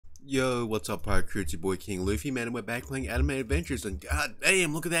Yo, what's up, Pirate Crew? It's your boy King Luffy, man, and we're back playing Anime Adventures, and god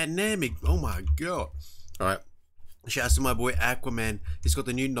damn, look at that Namek! Oh my god! Alright, shouts to my boy Aquaman. He's got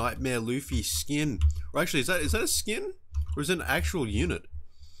the new Nightmare Luffy skin. Or actually, is that a skin? Or is it an actual unit?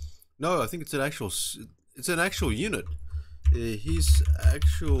 No, I think it's an actual unit. He's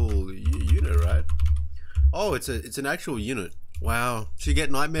actual unit, right? Oh, it's an actual unit. Wow. So you get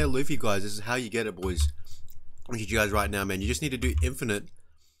Nightmare Luffy, guys. This is how you get it, boys. I'm gonna teach you guys right now, man. You just need to do infinite.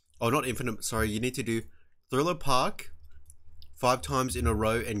 Oh, not infinite, sorry. You need to do Thriller Park 5 times in a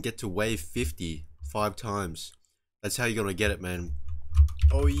row and get to wave 50 5 times. That's how you're gonna get it, man.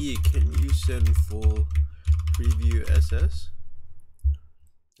 Oh yeah, can you send full preview SS?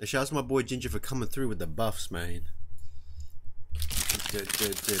 And shout out to my boy Ginger for coming through with the buffs, man.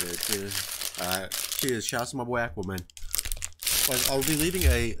 Alright, cheers. Shout out to my boy Aquaman. I'll be leaving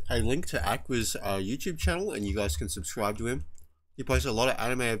a link to Aqua's YouTube channel, and you guys can subscribe to him. He posts a lot of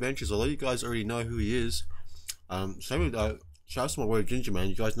anime adventures. A lot of you guys already know who he is. Same with shout out to my boy Ginger, man.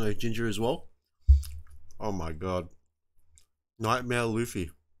 You guys know Ginger as well. Oh my god, Nightmare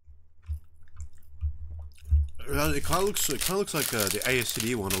Luffy. It kind of looks like the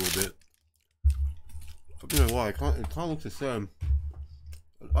ASD one a little bit. I don't know why. It kind of looks the same.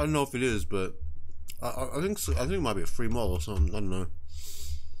 I don't know if it is, but I think so. I think it might be a free model or something. I don't know.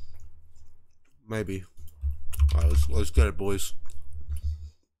 Maybe. Alright, let's get it, boys.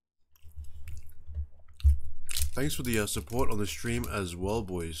 Thanks for the support on the stream as well,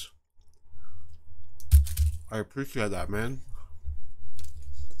 boys. I appreciate that, man.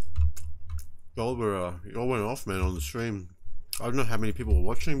 Y'all went off, man, on the stream. I don't know how many people were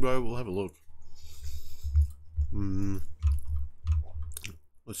watching, bro. We'll have a look.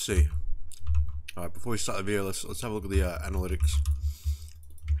 Let's see. Alright, before we start the video, let's have a look at the analytics.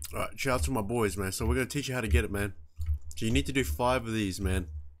 Alright, shout out to my boys, man. So we're gonna teach you how to get it, man. So you need to do 5 of these, man.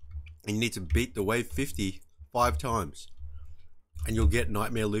 And you need to beat the wave 50 5 times. And you'll get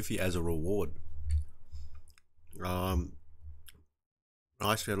Nightmare Luffy as a reward.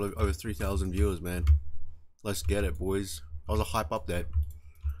 Nice, we had over 3,000 viewers, man. Let's get it, boys. I was a hype update.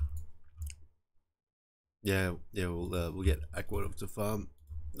 Yeah, we'll get Aqua to farm.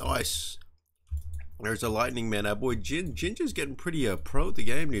 Nice. There's a lightning, man. Our boy Ginger's getting pretty pro at the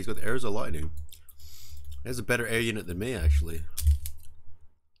game, and he's got the Arrows of Lightning. He has a better air unit than me, actually.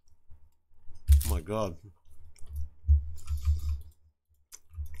 Oh my god.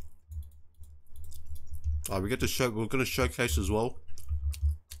 We're gonna showcase as well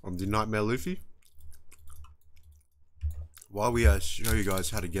on the Nightmare Luffy while we show you guys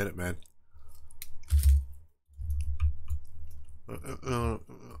how to get it, man.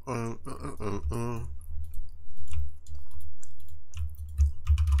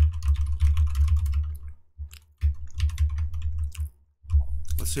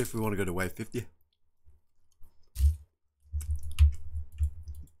 Let's see if we want to go to wave 50.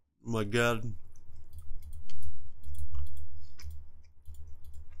 Oh my god.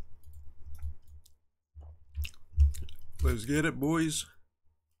 Let's get it, boys.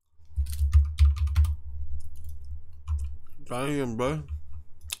 Damn, bro.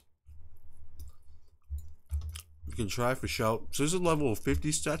 You can try for sure. So this is level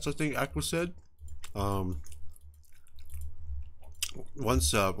 50 stats, I think Aqua said.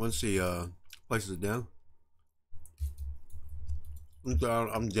 Once he places it down.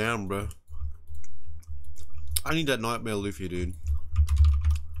 I'm down, bro. I need that Nightmare Luffy, dude.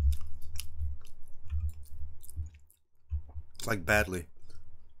 Like badly.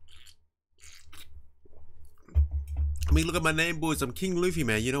 I mean, look at my name, boys. I'm King Luffy,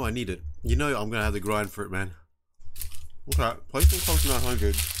 man. You know I need it. You know I'm gonna have to grind for it, man. Okay, placement cost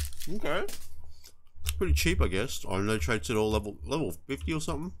 900. Okay, it's pretty cheap, I guess. Oh, no trades at all. Level 50 or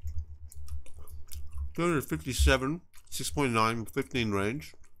something. 257, 6.9, 15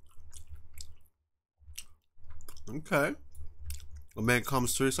 range. Okay. A man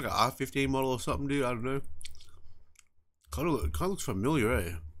comes through. It's like an R15 model or something, dude. I don't know. Kind of looks familiar,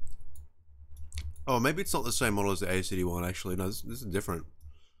 eh? Oh, maybe it's not the same model as the ACD one, actually. No, this is different.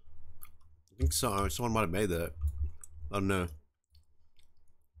 I think so. Someone might have made that. I don't know.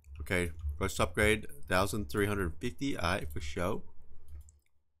 Okay, first upgrade, 1,350. Alright, for sure.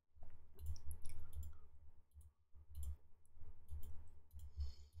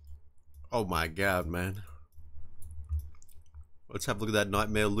 Oh my god, man. Let's have a look at that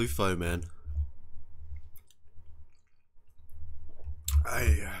Nightmare Luffy, man.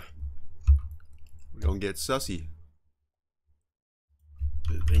 Hey, we're gonna get sussy.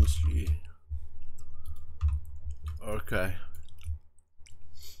 Thanks, G. Okay.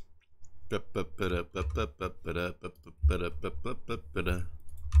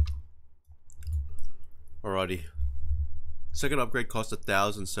 Alrighty. Second upgrade cost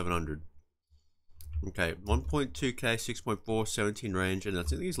 1,700. Okay, 1.2k, 6.4, 17 range, and I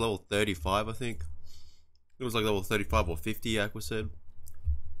think he's level 35, I think. It was like level 35 or 50, Aqua said.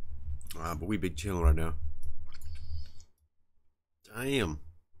 But we big chilling right now. Damn.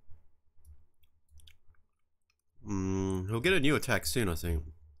 He'll get a new attack soon, I think.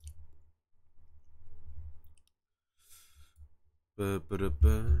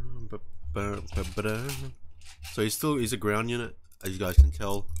 So he's a ground unit, as you guys can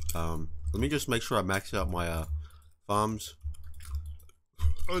tell. Let me just make sure I max out my farms.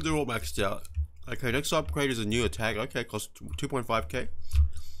 Oh, they're all maxed out. Okay, next upgrade is a new attack. Okay, costs 2.5k.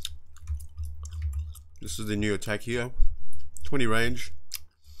 This is the new attack here. 20 range.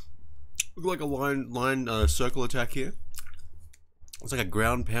 Look like a line circle attack here. It's like a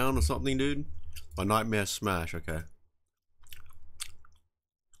ground pound or something, dude. A nightmare smash. Okay.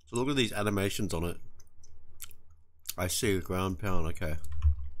 So look at these animations on it. I see a ground pound. Okay.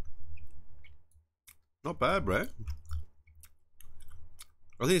 Not bad, bro.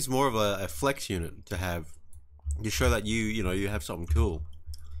 I think it's more of a flex unit to have. To show that you know, you have something cool.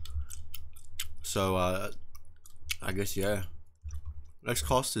 So, I guess, yeah. Next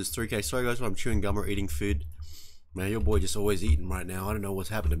cost is 3k. Sorry guys, I'm chewing gum or eating food. Man, your boy just always eating right now. I don't know what's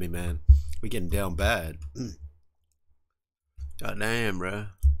happened to me, man. We getting down bad. God damn, bro.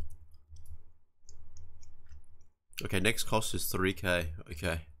 Okay, next cost is 3k.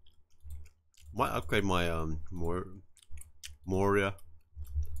 Okay. Might upgrade my, Moria.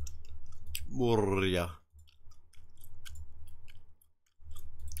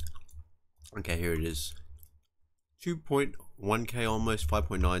 Okay, here it is. 2.1k almost,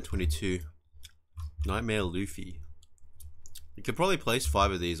 5.9, 22. Nightmare Luffy. You could probably place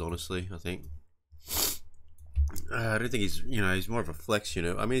 5 of these, honestly, I think. I don't think he's, you know, he's more of a flex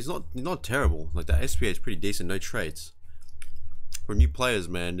unit. I mean, he's not terrible. Like, that SPA is pretty decent, no traits. For new players,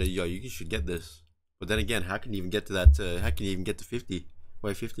 man, yo, you should get this. But then again, how can you even get to that, how can you even get to 50?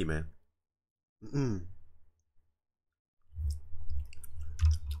 Wait, 50, man.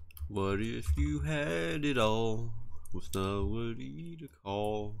 What if you had it all with nobody to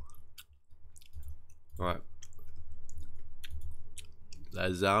call? Alright.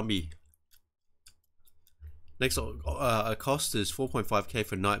 That zombie. Next, cost is 4.5k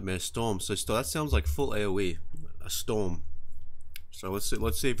for Nightmare Storm. So that sounds like full AoE. A storm. So let's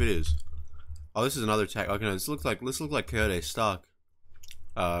see if it is. Oh, this is another attack. Okay, no, this looks like Coyote Stark.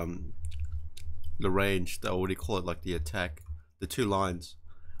 The range, what do you call it? Like the attack, the 2 lines.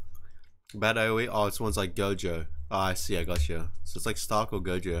 Bad AoE. Oh, this one's like Gojo. Oh, I see. I got you. So it's like Stark or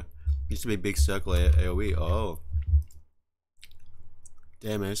Gojo. Used to be big circle AoE. Oh,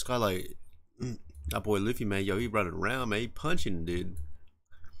 damn, man, this guy like that boy Luffy, man. Yo, he running around, man. He punching, dude.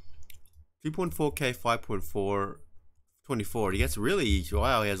 3.4k, 5.4, 24. He gets really,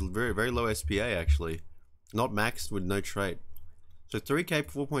 wow. He has very low SPA actually. Not maxed with no trait. So 3k,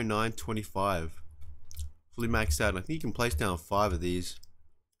 4.9, 25. Fully maxed out. And I think you can place down 5 of these.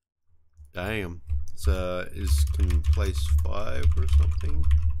 Damn. So can place 5 or something?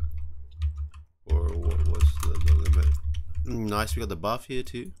 Or what was the limit? Nice, we got the buff here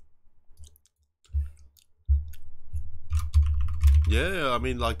too. Yeah, I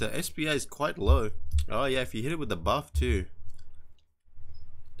mean, like the SPA is quite low. Oh yeah, if you hit it with the buff too.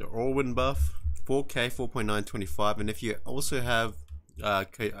 The Orwin buff, 4k, 4.9, 25. And if you also have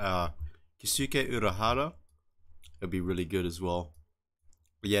Kisuke Urahara, it'll be really good as well.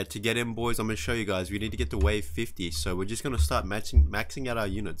 But yeah, to get in, boys, I'm going to show you guys. We need to get to wave 50. So we're just going to start maxing out our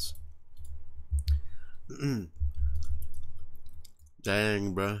units.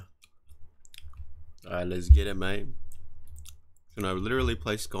 Dang, bro. Alright, let's get it, mate. Gonna literally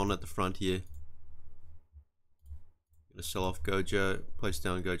place Gon at the front here. Gonna sell off Gojo. Place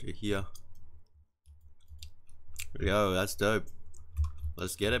down Gojo here. There we go. That's dope.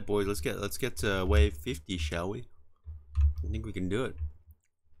 Let's get it, boys. Let's get to wave 50, shall we? I think we can do it.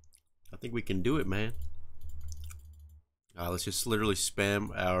 I think we can do it, man. Let's just literally spam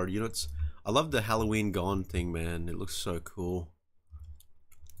our units. I love the Halloween Gone thing, man. It looks so cool.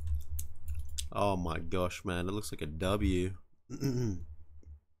 Oh my gosh, man. It looks like a W.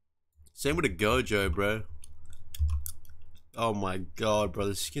 Same with the Gojo, bro. Oh my god, bro.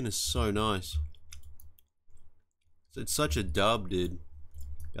 The skin is so nice. It's such a dub, dude.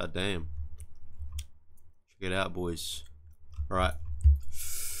 God damn. Check it out, boys. Alright.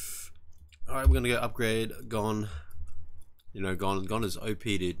 Alright, we're gonna go upgrade Gon. You know, Gon is OP,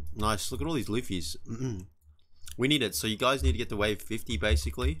 dude. Nice. Look at all these Luffys. We need it. So you guys need to get to wave 50,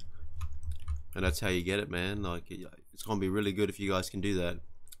 basically. And that's how you get it, man. Like, it's gonna be really good if you guys can do that.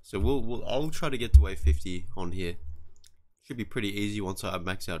 So I'll try to get to wave 50 on here. Should be pretty easy once I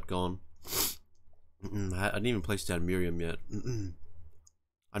max out Gone. I didn't even place down Miriam yet.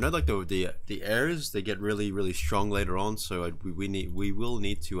 I know like the errors, they get really strong later on, so we will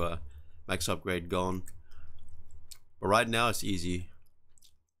need to max upgrade Gone. But right now it's easy.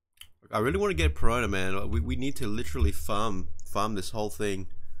 I really want to get Perona, man. We need to literally farm this whole thing.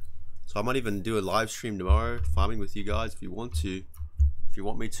 So I might even do a live stream tomorrow, farming with you guys if you want to. If you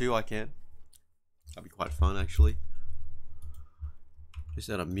want me to, I can. That'd be quite fun, actually. Is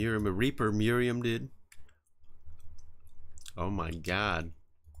that a Miriam, a Reaper Miriam, dude? Oh my god.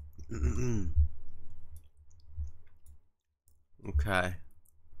 Okay.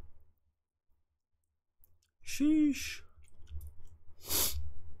 Sheesh.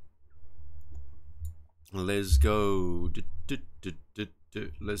 Let's go.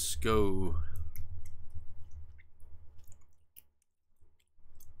 Let's go.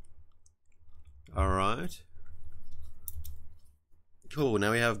 Alright. Cool,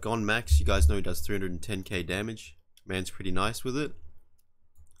 now we have Gone Max. You guys know he does 310k damage. Man's pretty nice with it.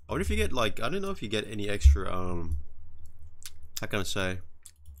 I wonder if you get like, I don't know if you get any extra, how can I say?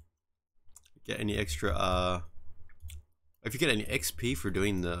 Get any extra, if you get any XP for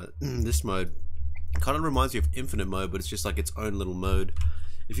doing this mode. It kind of reminds me of Infinite mode, but it's just like its own little mode.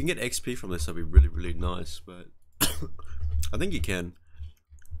 If you can get XP from this, that'd be really nice, but I think you can.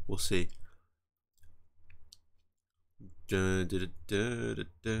 We'll see.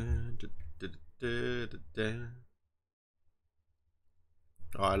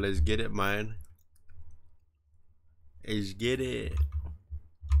 Alright, let's get it, man. Let's get it.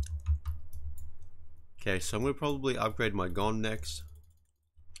 Okay, so I'm gonna probably upgrade my Gone next.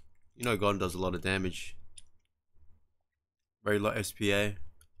 You know Gone does a lot of damage. Very low SPA.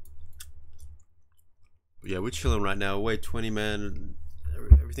 But yeah, we're chilling right now. Wait 20, man.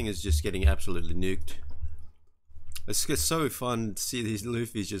 Everything is just getting absolutely nuked. It's just so fun to see these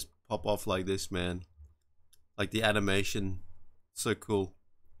Luffys just pop off like this, man. Like the animation, so cool.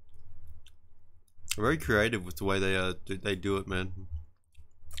 Very creative with the way they do it, man.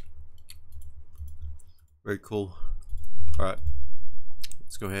 Very cool. All right,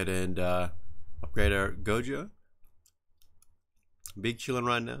 let's go ahead and upgrade our Gojo. Big chilling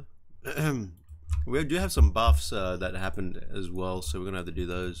right now. We do have some buffs that happened as well, so we're gonna have to do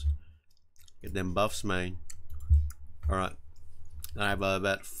those. Get them buffs, man. Alright, I have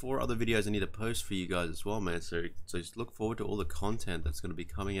about 4 other videos I need to post for you guys as well, man, so just look forward to all the content that's going to be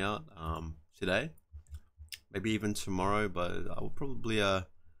coming out today, maybe even tomorrow, but I will probably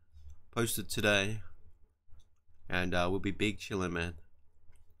post it today, and we'll be big chilling, man.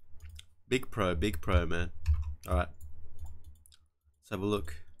 Big pro, man. Alright, let's have a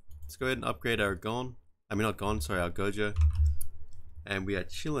look. Let's go ahead and upgrade our Gone, I mean not Gone, sorry, our Gojo, and we are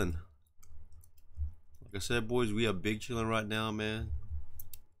chilling. Like I said, boys, we are big chilling right now, man.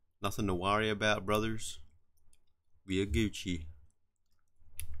 Nothing to worry about, brothers. We are Gucci.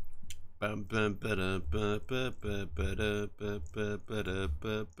 Okay.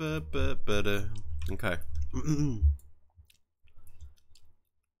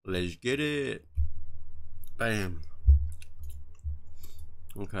 Let's get it. Bam.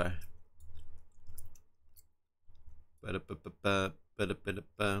 Okay.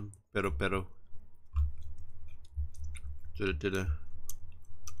 Pero.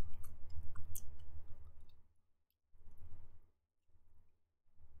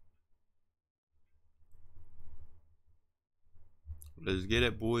 Let's get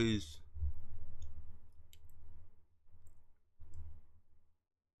it, boys.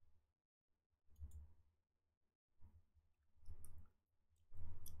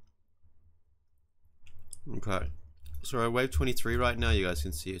 Okay. So wave 23 right now, you guys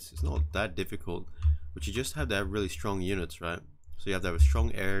can see it's not that difficult. But you just have to have really strong units, right? So you have to have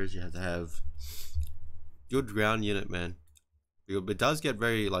strong airs, you have to have good ground unit, man. It does get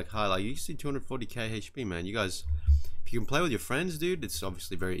very like high, like you see 240k HP, man. You guys, if you can play with your friends, dude, it's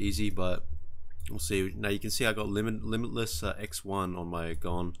obviously very easy, but we'll see. Now you can see I got limitless X1 on my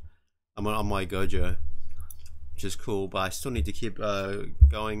Gone. I'm on my Gojo, which is cool, but I still need to keep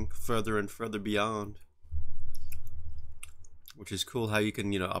going further and further beyond. Which is cool how you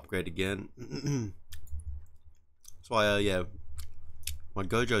can, you know, upgrade again. That's why, yeah, my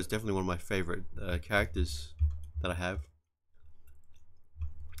Gojo is definitely one of my favorite characters that I have.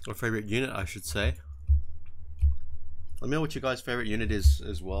 Or favorite unit, I should say. Let me know what your guys' favorite unit is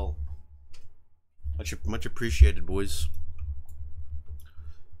as well. Much appreciated, boys.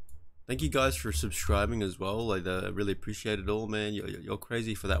 Thank you guys for subscribing as well. Like, I really appreciate it all, man. You're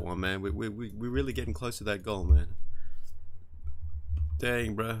crazy for that one, man. We're really getting close to that goal, man.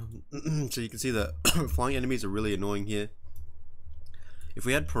 Dang, bro. So you can see the flying enemies are really annoying here. If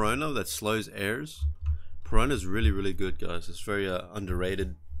we had Piranha that slows airs, Piranha's really good, guys. It's very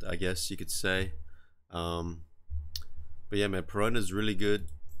underrated, I guess you could say. But yeah, man, Piranha's really good.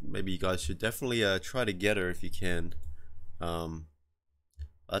 Maybe you guys should definitely try to get her if you can.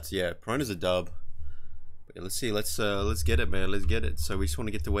 Yeah, Piranha's a dub. But yeah, let's see, let's get it, man. Let's get it. So we just want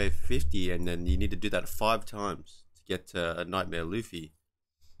to get to wave 50, and then you need to do that 5 times to get a Nightmare Luffy.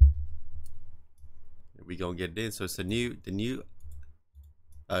 And we gonna get it in. So it's the new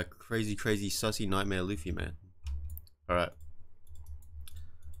crazy sussy Nightmare Luffy, man. Alright.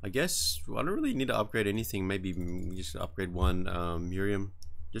 I guess I don't really need to upgrade anything. Maybe just upgrade one Miriam.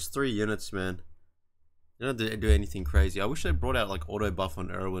 Just 3 units, man. You don't have to do anything crazy. I wish they brought out like auto buff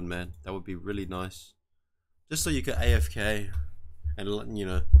on Erwin, man. That would be really nice. Just so you could AFK and, you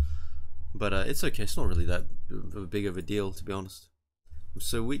know. But it's okay. It's not really that big of a deal, to be honest.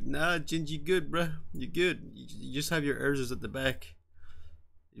 So Ginge, you good, bro. You good. You just have your Urzers at the back.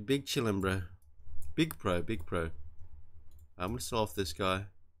 You're big chillin', bro. Big pro. I'm gonna sell off this guy.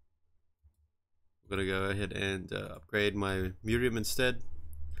 I'm gonna go ahead and upgrade my Miriam instead.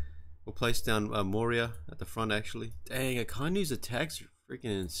 We'll place down Moria at the front, actually. Dang, Akainu's attacks are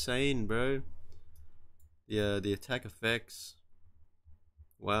freaking insane, bro. Yeah, the attack effects.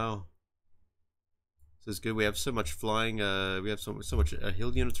 Wow. So it's good. We have so much flying. We have so much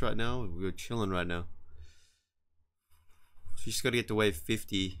heal units right now. We're chilling right now. So you just gotta get to wave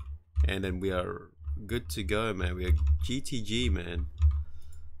 50, and then we are good to go, man. We are GTG, man.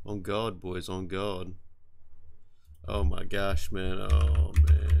 On God, boys. On God. Oh my gosh, man. Oh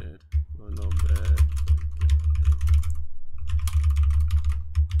man. Oh, not bad.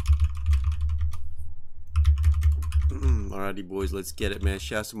 Alrighty, boys. Let's get it, man.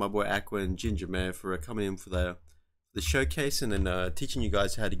 Shouts to my boy Aqua and Ginger, man, for coming in for the showcase and then teaching you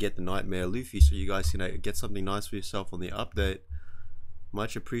guys how to get the Nightmare Luffy, so you guys can get something nice for yourself on the update.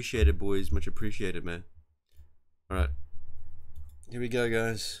 Much appreciated, boys. Much appreciated, man. Alright. Here we go,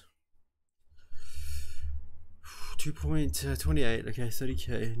 guys. 2.28. Okay,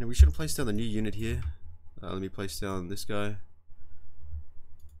 30k. Now we should have placed down the new unit here. Let me place down this guy.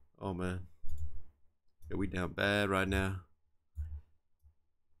 Oh, man. Yeah, we down bad right now.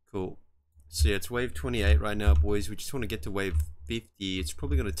 Cool. So yeah, it's wave 28 right now, boys. We just want to get to wave 50. It's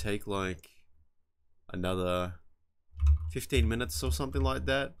probably going to take like another 15 minutes or something like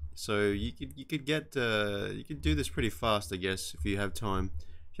that. So you could do this pretty fast, I guess, if you have time.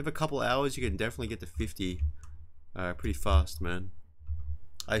 If you have a couple hours, you can definitely get to 50 pretty fast, man.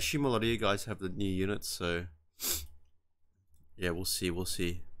 I assume a lot of you guys have the new units, so yeah, we'll see.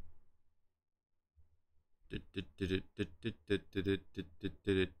 The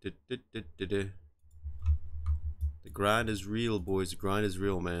grind is real, boys. The grind is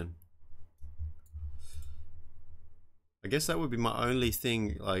real, man. I guess that would be my only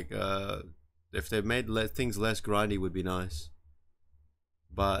thing, like if they made things less grindy would be nice.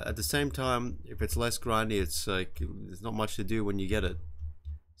 But at the same time, if it's less grindy, it's like there's not much to do when you get it.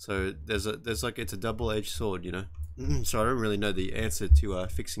 So there's like, it's a double-edged sword, you know. So I don't really know the answer to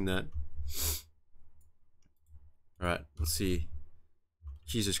fixing that. Alright, let's see.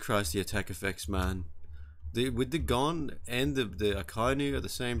 Jesus Christ, the attack effects, man. With the Gon and the Akainu at the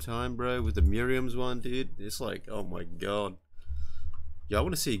same time, bro, with the Miriam's one, dude, it's like, oh my god. Yeah, I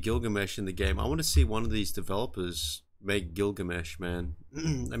want to see Gilgamesh in the game. I want to see one of these developers make Gilgamesh, man. I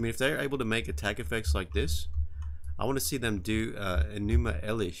mean, if they're able to make attack effects like this, I want to see them do Enuma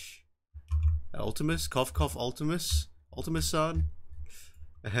Elish. Ultimus? Cough Ultimus? Ultimus-san?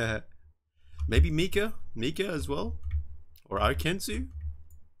 Maybe Mika as well, or Arkensu,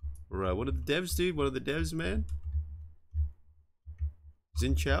 or one of the devs, dude. One of the devs, man.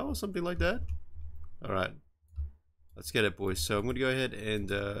 Xin Chao or something like that. All right, let's get it, boys. So I'm gonna go ahead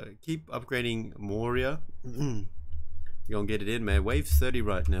and keep upgrading Moria. You're gonna get it in, man. Wave 30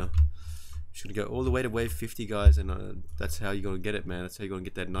 right now. Just gonna go all the way to wave 50, guys, and that's how you're gonna get it, man. That's how you're gonna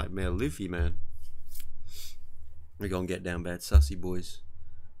get that Nightmare Luffy, man. We're gonna get down bad sussy, boys.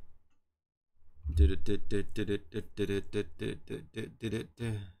 Hey,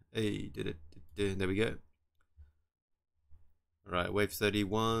 there we go. Alright, wave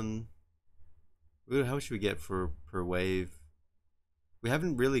 31. How much should we get per wave? We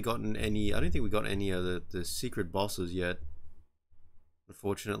haven't really gotten any. I don't think we got any of the secret bosses yet,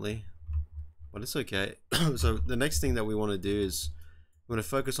 unfortunately, but it's okay. So the next thing that we want to do is we want to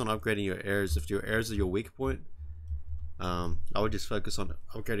focus on upgrading your heirs. If your heirs are your weak point, I would just focus on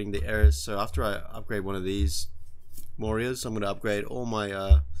upgrading the heirs. So after I upgrade one of these Morias, I'm going to upgrade all my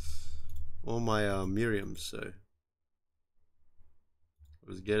Miriams. So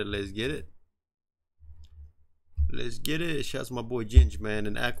Let's get it. Let's get it. Let's get it. Shouts to my boy Ginge, man,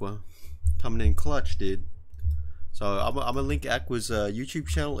 and Aqua. Coming in clutch, dude. So I'm gonna link Aqua's YouTube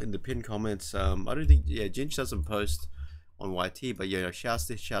channel in the pinned comments. I don't think, yeah, Ginge doesn't post on YT, but yeah, shouts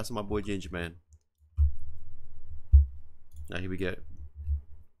to my boy Ginge, man. Now here we go.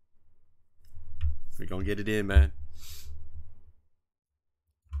 We're gonna get it in, man.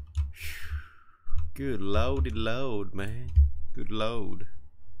 Good loaded load, man. Good load.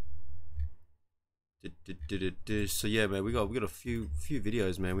 So yeah, man, we got a few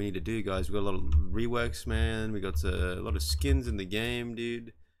videos, man, we need to do, guys. We got a lot of reworks, man. We got a lot of skins in the game,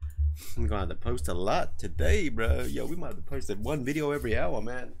 dude. I'm gonna have to post a lot today, bro. Yo, we might have to post one video every hour,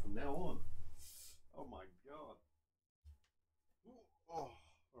 man, from now on. Oh my god. Oh.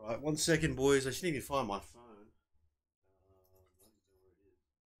 All right, 1 second, boys. I should need to find my phone.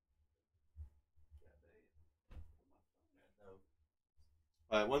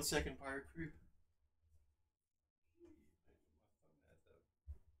 All right, 1 second, pirate crew.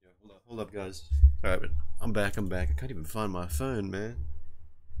 Hold up, guys. Alright, I'm back. I can't even find my phone, man.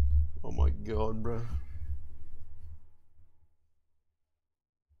 Oh my god, bro.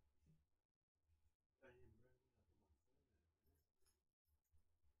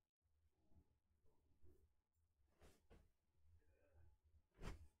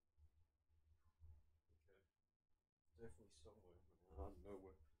 Definitely somewhere. I don't know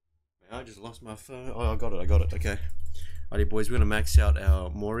where. Man, I just lost my phone. Oh, I got it. Okay. Alrighty, boys, we're gonna max out our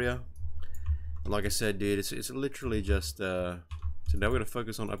Moria. And like I said, dude, it's literally just so now we're gonna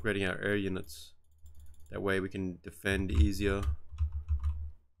focus on upgrading our air units. That way we can defend easier.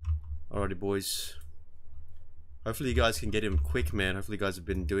 Alrighty, boys. Hopefully you guys can get him quick, man. Hopefully you guys have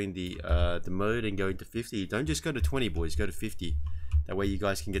been doing the mode and going to 50. Don't just go to 20, boys. Go to 50. That way you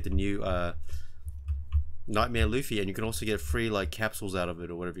guys can get the new Nightmare Luffy, and you can also get free like capsules out of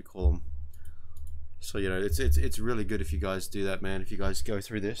it or whatever you call them. So you know, it's really good if you guys do that, man. If you guys go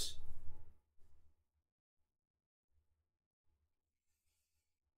through this.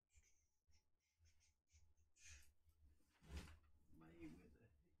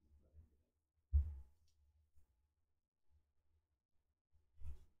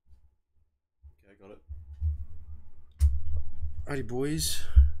 Okay, got it. Alrighty, boys,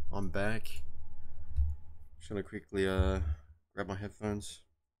 I'm back. Just gonna quickly grab my headphones.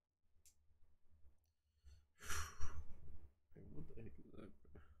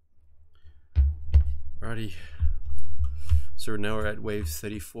 Alrighty. So now we're at wave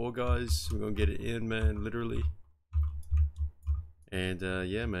 34, guys. We're gonna get it in, man, literally. And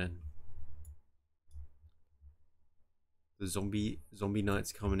yeah, man. The zombie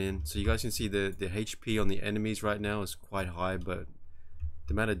knight's coming in. So you guys can see the HP on the enemies right now is quite high, but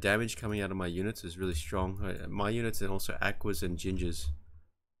the amount of damage coming out of my units is really strong. My units and also Aqua's and Ginger's.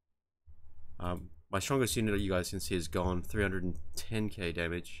 My strongest unit that you guys can see is gone, 310k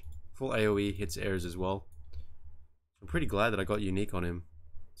damage. Full AoE, hits airs as well. I'm pretty glad that I got unique on him.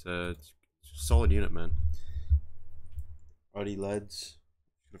 It's a solid unit, man. Alrighty, lads.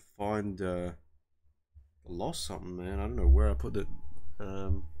 Gonna find I lost something, man. I don't know where I put it.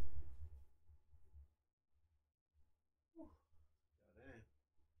 Oh,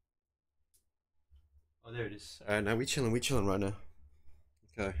 there it is. Alright, now we chilling right now.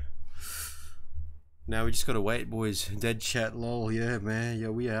 Okay. Now we just gotta wait, boys. Dead chat, lol. Yeah, man.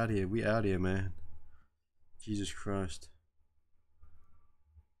 Yo, we out here, man. Jesus Christ.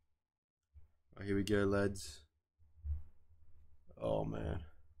 Alright, here we go, lads. Oh, man.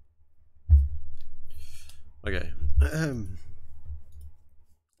 Okay.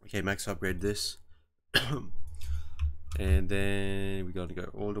 Okay, max upgrade this. And then we're gonna go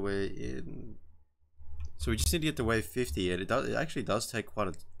all the way in. So we just need to get to wave 50, and it actually does take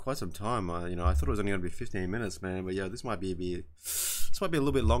quite some time. You know, I thought it was only gonna be 15 minutes, man. But yeah, this might be a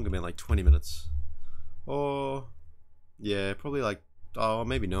little bit longer, man. Like 20 minutes. Or yeah, probably like, oh,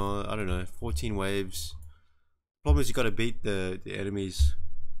 maybe not. I don't know. 14 waves. Problem is you got to beat the enemies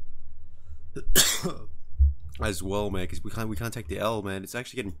as well, man. Because we can't take the L, man. It's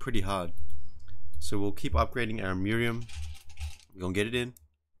actually getting pretty hard. So we'll keep upgrading our Miriam. We're gonna get it in.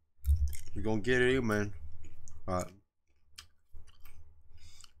 We're gonna get it in, man. Alright.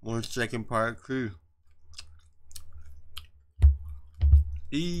 1 second, pirate crew.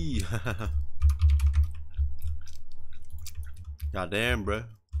 Eee. God damn, bro.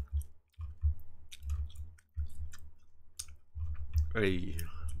 Hey.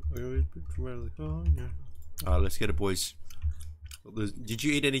 Alright, let's get it, boys. Did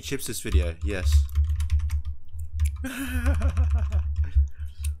you eat any chips this video? Yes.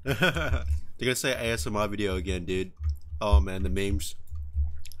 They're gonna say ASMR video again, dude. Oh man, the memes.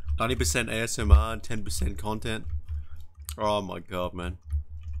 90% ASMR, 10% content. Oh my god, man.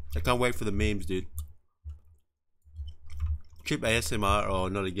 I can't wait for the memes, dude. Cheap ASMR, oh,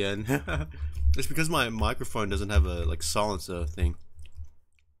 not again. It's because my microphone doesn't have a, like, silencer thing.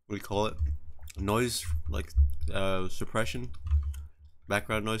 What do you call it? Noise, like, suppression?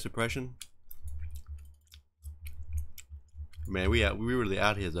 Background noise suppression? Man, we really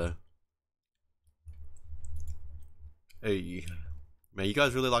out here, though. Hey. Man, you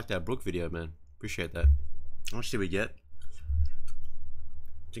guys really liked that Brook video, man. Appreciate that. How much did we get? I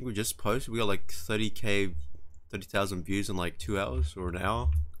think we just posted. We got like 30K, 30,000 views in like 2 hours or an hour.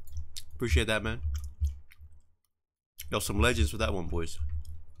 Appreciate that, man. Got some legends for that one, boys.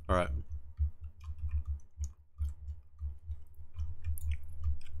 Alright.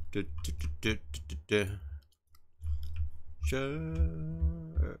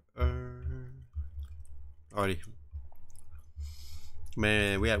 Alrighty.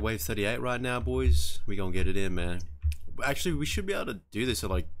 Man, we at wave 38 right now, boys. We gonna get it in, man. Actually, we should be able to do this in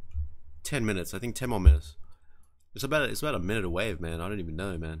like 10 minutes. I think 10 more minutes. It's about a minute a wave, man. I don't even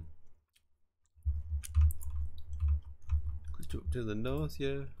know, man. To the north,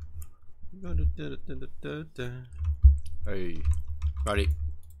 yeah. Hey, righty.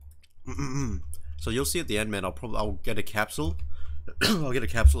 So you'll see at the end, man. I'll get a capsule. I'll get a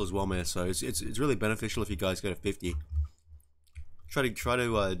capsule as well, man. So it's really beneficial if you guys go to 50. Try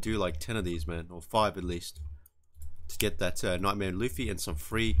to do like 10 of these, man, or 5 at least, to get that Nightmare Luffy and some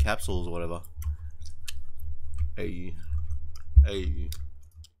free capsules or whatever. Hey, hey,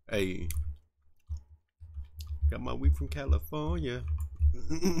 hey. Got my weed from California.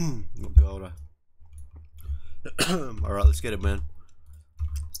 Oh god. All right, let's get it, man.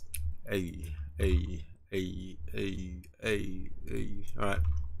 Hey, hey, hey, hey, hey, hey. All right.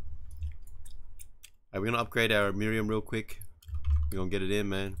 We're gonna upgrade our Miriam real quick. We're gonna get it in,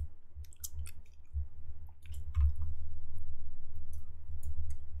 man.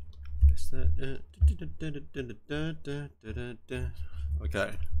 That's that.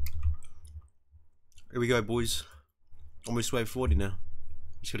 Okay. Here we go, boys. Almost wave 40 now.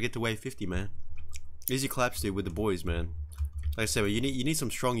 Just gotta get to wave 50, man. Easy claps, dude, with the boys, man. Like I said, you need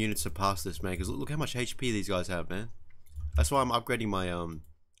some strong units to pass this, man. Because look how much HP these guys have, man. That's why I'm upgrading my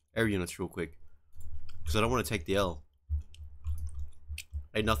air units real quick. Because I don't want to take the L.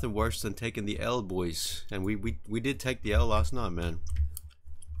 Ain't nothing worse than taking the L, boys. And we did take the L last night, man.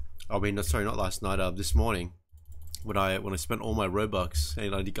 I mean, no, sorry, not last night. This morning, when I spent all my Robux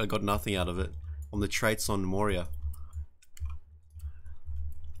and I got nothing out of it on the traits on Moria.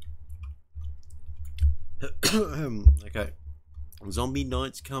 Okay, zombie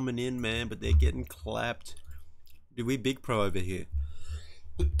knights coming in, man, but they're getting clapped. Dude, we big pro over here.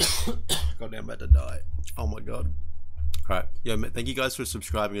 God damn, about to die. Oh my god. Alright, yeah, thank you guys for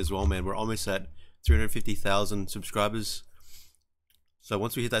subscribing as well, man. We're almost at 350,000 subscribers. So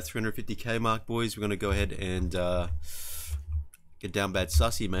once we hit that 350k mark, boys, we're gonna go ahead and get down bad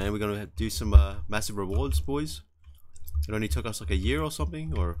sussy, man. We're gonna do some massive rewards, boys. It only took us like a year or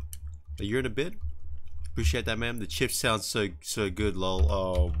something, or a year and a bit. Appreciate that, man. The chip sounds so good, lol.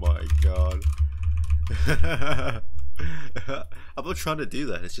 Oh my god. I'm not trying to do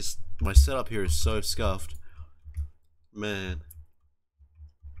that. It's just my setup here is so scuffed. Man,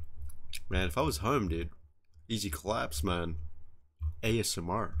 if I was home, dude, easy claps, man.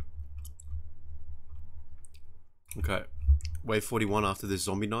 ASMR. Okay, wave 41 after this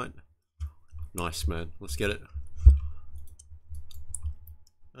zombie night. Nice, man. Let's get it.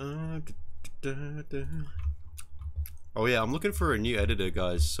 Oh yeah, I'm looking for a new editor,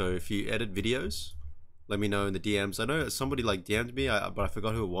 guys. So if you edit videos, let me know in the DMs. I know somebody like DM'd me, but I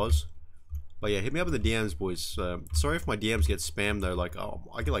forgot who it was. But yeah, hit me up in the DMs, boys. Sorry if my DMs get spammed though. Like, oh,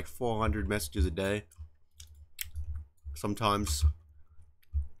 I get like 400 messages a day. Sometimes.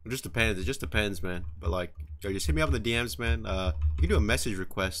 It just depends. It just depends, man. But like, yo, just hit me up in the DMs, man. You can do a message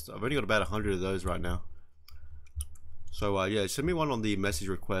request. I've only got about 100 of those right now. So yeah, send me one on the message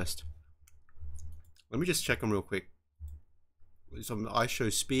request. Let me just check them real quick. Some I show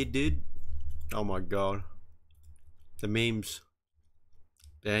speed, dude. Oh my god. The memes.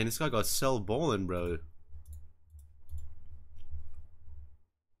 Dang, this guy got cell ballin', bro.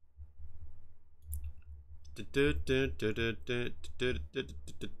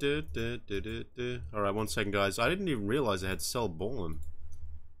 Alright, 1 second, guys. I didn't even realize I had cell ballin'.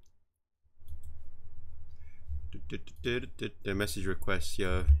 Message request,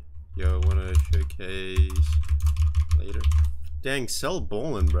 yo, wanna showcase later. Dang, cell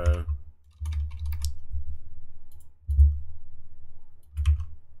ballin', bro.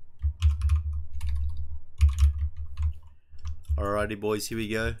 Alrighty, boys, here we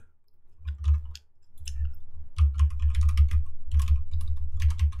go.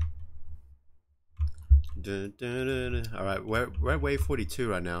 All right, we're at wave 42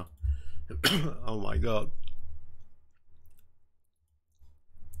 right now. Oh my god.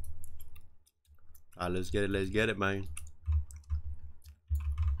 All right, let's get it, man.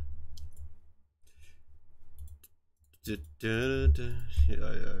 Yeah.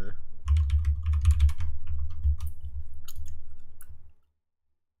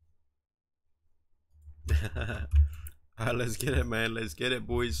 Alright, let's get it, man. Let's get it,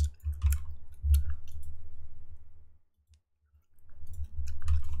 boys.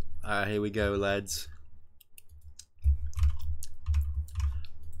 Alright, here we go, lads.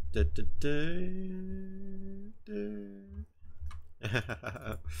 Alright,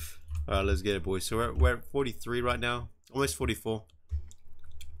 let's get it, boys. So we're at 43 right now. Almost 44.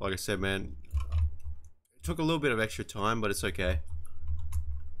 Like I said, man, it took a little bit of extra time, but it's okay.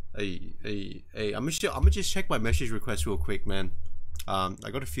 Hey, I'm gonna just check my message requests real quick, man. I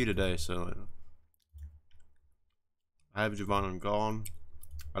got a few today, so I have Javon gone.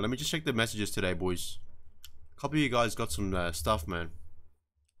 Let me just check the messages today, boys. A couple of you guys got some stuff, man.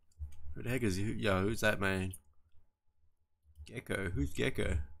 Who the heck is yo? Who's that, man? Gecko? Who's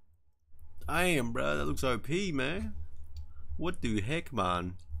Gecko? Damn, bro, that looks OP, man. What the heck,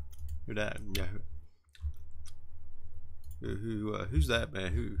 man? Who that? Yeah. Who's that,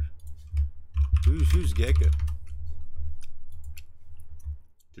 man? Who's Gecko?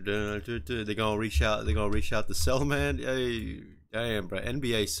 They're gonna reach out. They're gonna reach out to Cell, man. Hey, damn, bro.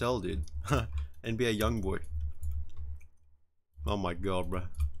 NBA Cell, dude. NBA Youngboy. Oh my god, bro.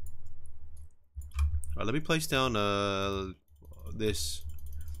 Alright, let me place down this.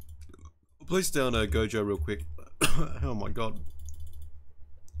 I'll place down Gojo real quick. Oh my god.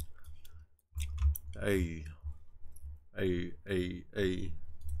 Hey.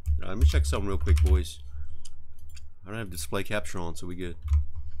 Let me check something real quick, boys. I don't have display capture on, so we good.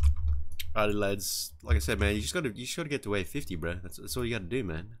 Alright, lads. Like I said, man, you just gotta get to wave 50, bro. That's all you gotta do,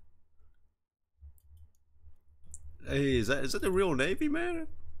 man. Hey, is that the real Navy, man?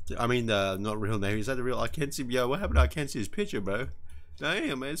 I mean, not real Navy. Is that the real? I can't see. Yo, what happened? I can't see his picture, bro.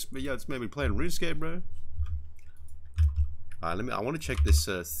 Damn, man. It's maybe playing RuneScape, bro. Alright, I want to check this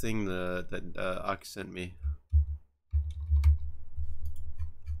thing that Ark sent me.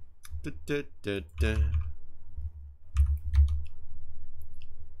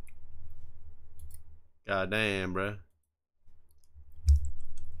 God damn, bro.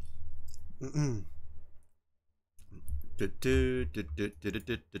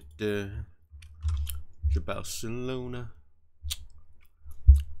 Barcelona.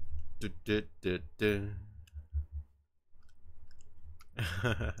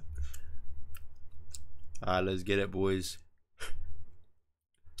 Alright, let's get it, boys.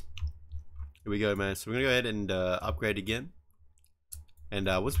 Here we go, man. So we're gonna go ahead and upgrade again. And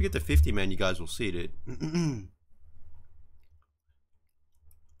once we get to 50, man, you guys will see it.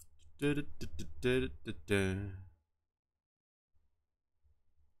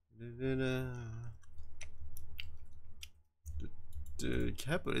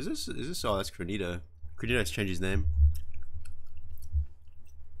 Capital, is this? Oh, that's Crenito. Crenito's changed his name.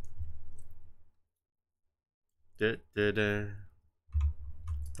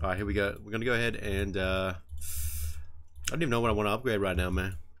 Alright, here we go. We're gonna go ahead and I don't even know what I want to upgrade right now,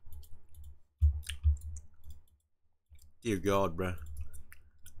 man. Dear God, bro.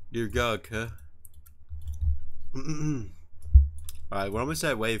 Dear God, cuh. Alright, we're almost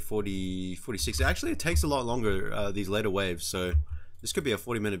at wave 46. Actually, it takes a lot longer, these later waves, so this could be a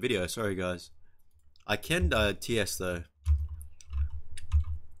 40-minute video. Sorry, guys. I can TS, though.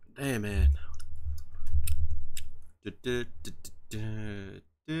 Damn, man.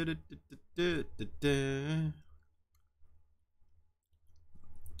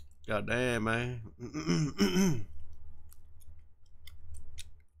 God damn, man.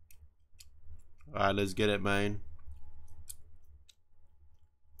 Alright, let's get it, man.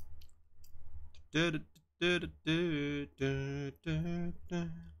 Alright,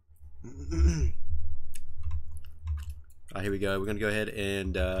 here we go. We're gonna go ahead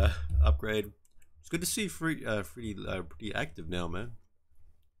and upgrade. It's good to see pretty active now, man.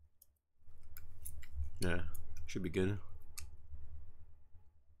 Yeah, should be good.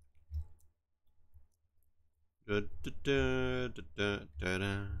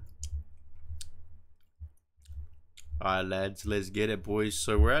 Alright, lads, let's get it, boys.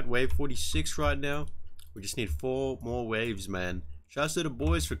 So we're at wave 46 right now. We just need 4 more waves, man. Shouts to the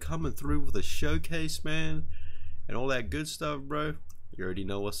boys for coming through with a showcase, man, and all that good stuff, bro. You already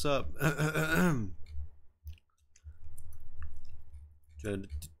know what's up.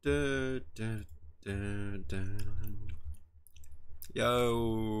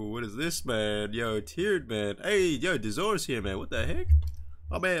 Yo, what is this, man? Yo, tiered, man. Hey, yo, Dezor's here, man. What the heck?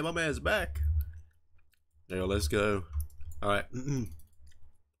 My man's back. Yo, let's go. Alright.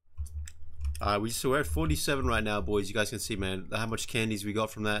 Alright, so we're at 47 right now, boys. You guys can see, man, how much candies we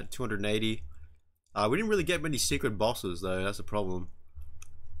got from that. 280. We didn't really get many secret bosses, though. That's a problem.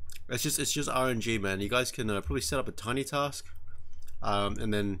 It's just RNG, man. You guys can probably set up a tiny task.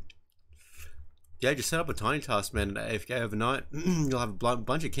 And then... yeah, just set up a tiny task, man. AFK overnight. You'll have a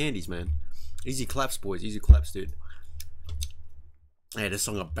bunch of candies, man. Easy claps, boys. Easy claps, dude. Hey, this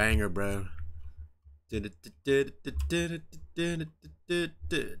song a banger, bro.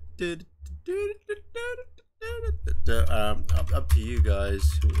 Up to you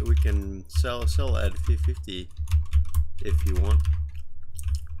guys. We can sell at 50 if you want.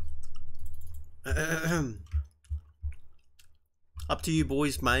 Up to you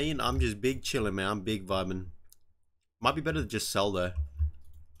boys, man. I'm just big chilling, man. I'm big vibing. Might be better to just sell though.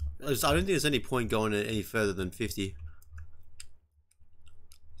 I don't think there's any point going any further than 50.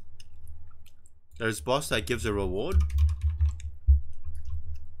 There's a boss that gives a reward.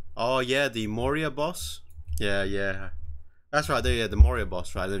 Oh yeah, the Moria boss. Yeah. That's right there, yeah, the Moria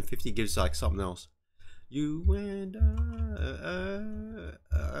boss, right? Then 50 gives like something else. You and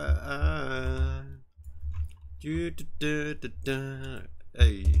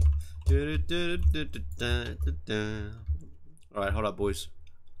hey. Alright, hold up, boys.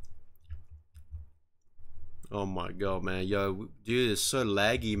 Oh my god, man. Yo, dude, it's so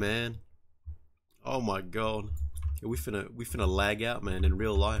laggy, man. Oh my god. We finna lag out, man, in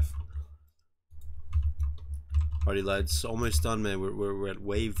real life. Alrighty, lads, almost done, man. We're at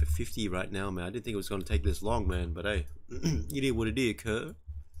wave 50 right now, man. I didn't think it was gonna take this long, man, but hey, you did what it did, cuz.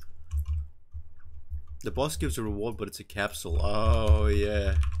 The boss gives a reward, but it's a capsule. Oh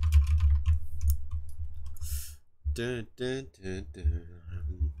yeah. Dun dun dun dun.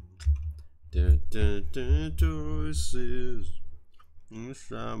 Dun dun dun. Voices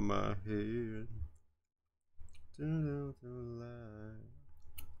inside my head. Turn out the light.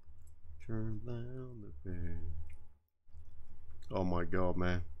 Turn down the fan. Oh my god,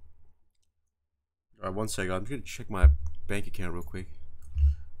 man. Alright, one second. I'm just gonna check my bank account real quick.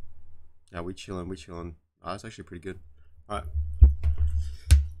 Yeah, we chilling. Oh, that's actually pretty good. Alright.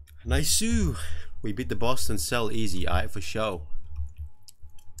 Nice. We beat the boss and sell easy. Alright, for show.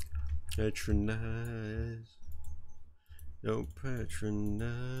 Patronize. Don't patronize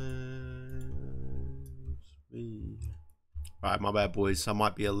me. Alright, my bad, boys. I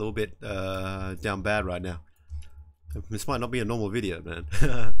might be a little bit down bad right now. This might not be a normal video, man.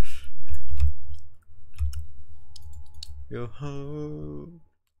 Your heart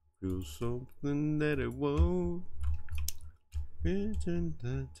feels something that it won't. In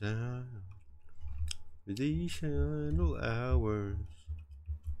the time, with these final hours,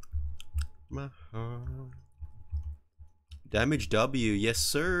 my heart. Damage W, yes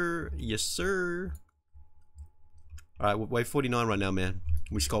sir, yes sir. All right, wave 49 right now, man.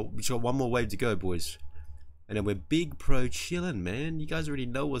 We just got one more wave to go, boys. And then we're big pro chilling, man. You guys already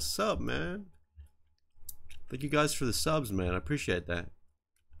know what's up, man. Thank you guys for the subs, man. I appreciate that.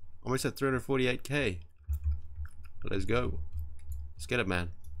 Almost at 348k. Let's go. Let's get it, man.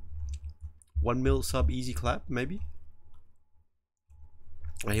 1 mil sub easy clap, maybe.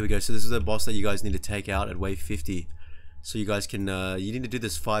 Right, here we go. So this is the boss that you guys need to take out at wave 50. So you guys can, you need to do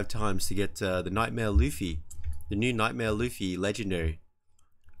this 5 times to get the Nightmare Luffy. The new Nightmare Luffy Legendary.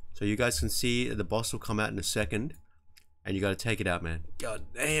 So you guys can see the boss will come out in a second. And you gotta take it out, man. God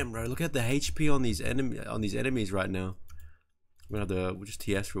damn, bro. Look at the HP on these enemies right now. We'll just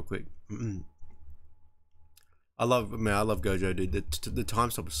TS real quick. I love Gojo, dude. The time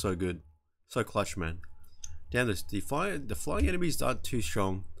stop is so good. So clutch, man. Damn, the flying enemies aren't too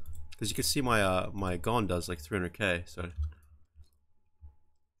strong. Because you can see my Gon does like 300k, so.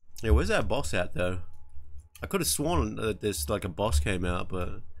 Yeah, where's that boss at though? I could have sworn that there's like a boss came out,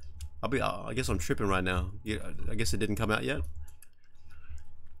 but I guess I'm tripping right now. Yeah, I guess it didn't come out yet.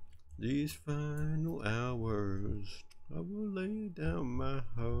 These final hours, I will lay down my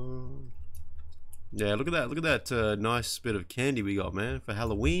heart. Yeah, look at that nice bit of candy we got, man, for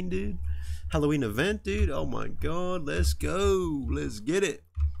Halloween, dude. Halloween event, dude. Oh my god, let's go. Let's get it.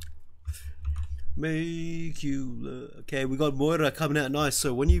 Make you love. Okay, we got Moira coming out nice.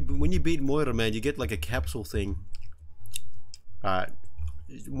 So when you beat Moira, man, you get like a capsule thing. Alright.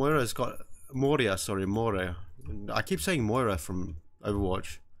 Moira's got Moria, sorry, Moria. I keep saying Moira from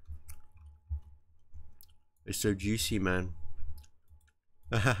Overwatch. It's so juicy, man.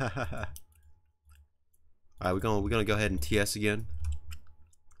 Alright, we're gonna go ahead and TS again.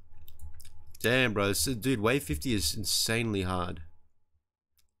 Damn, bro, dude, wave 50 is insanely hard.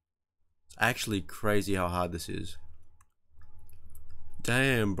 actually crazy how hard this is.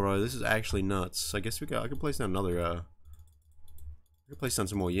 Damn, bro, this is actually nuts. I guess I can place down another, I can place down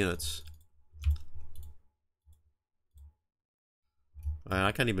some more units.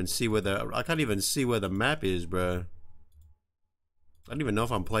 I can't even see where the map is, bro. I don't even know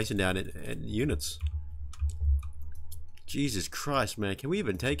if I'm placing down in units. Jesus Christ, man. Can we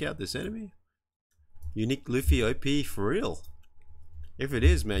even take out this enemy? Unique Luffy OP for real? If it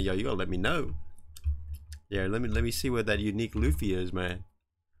is, man, yo, you gotta let me know. Yeah, let me see where that unique Luffy is, man.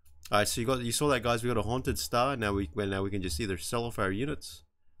 Alright, so you saw that, guys. We got a haunted star. Now we can just either sell off our units.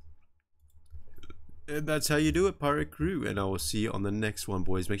 And that's how you do it, pirate crew. And I will see you on the next one,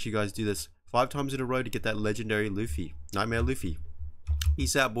 boys. Make sure you guys do this 5 times in a row to get that legendary Luffy. Nightmare Luffy.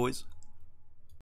 Peace out, boys.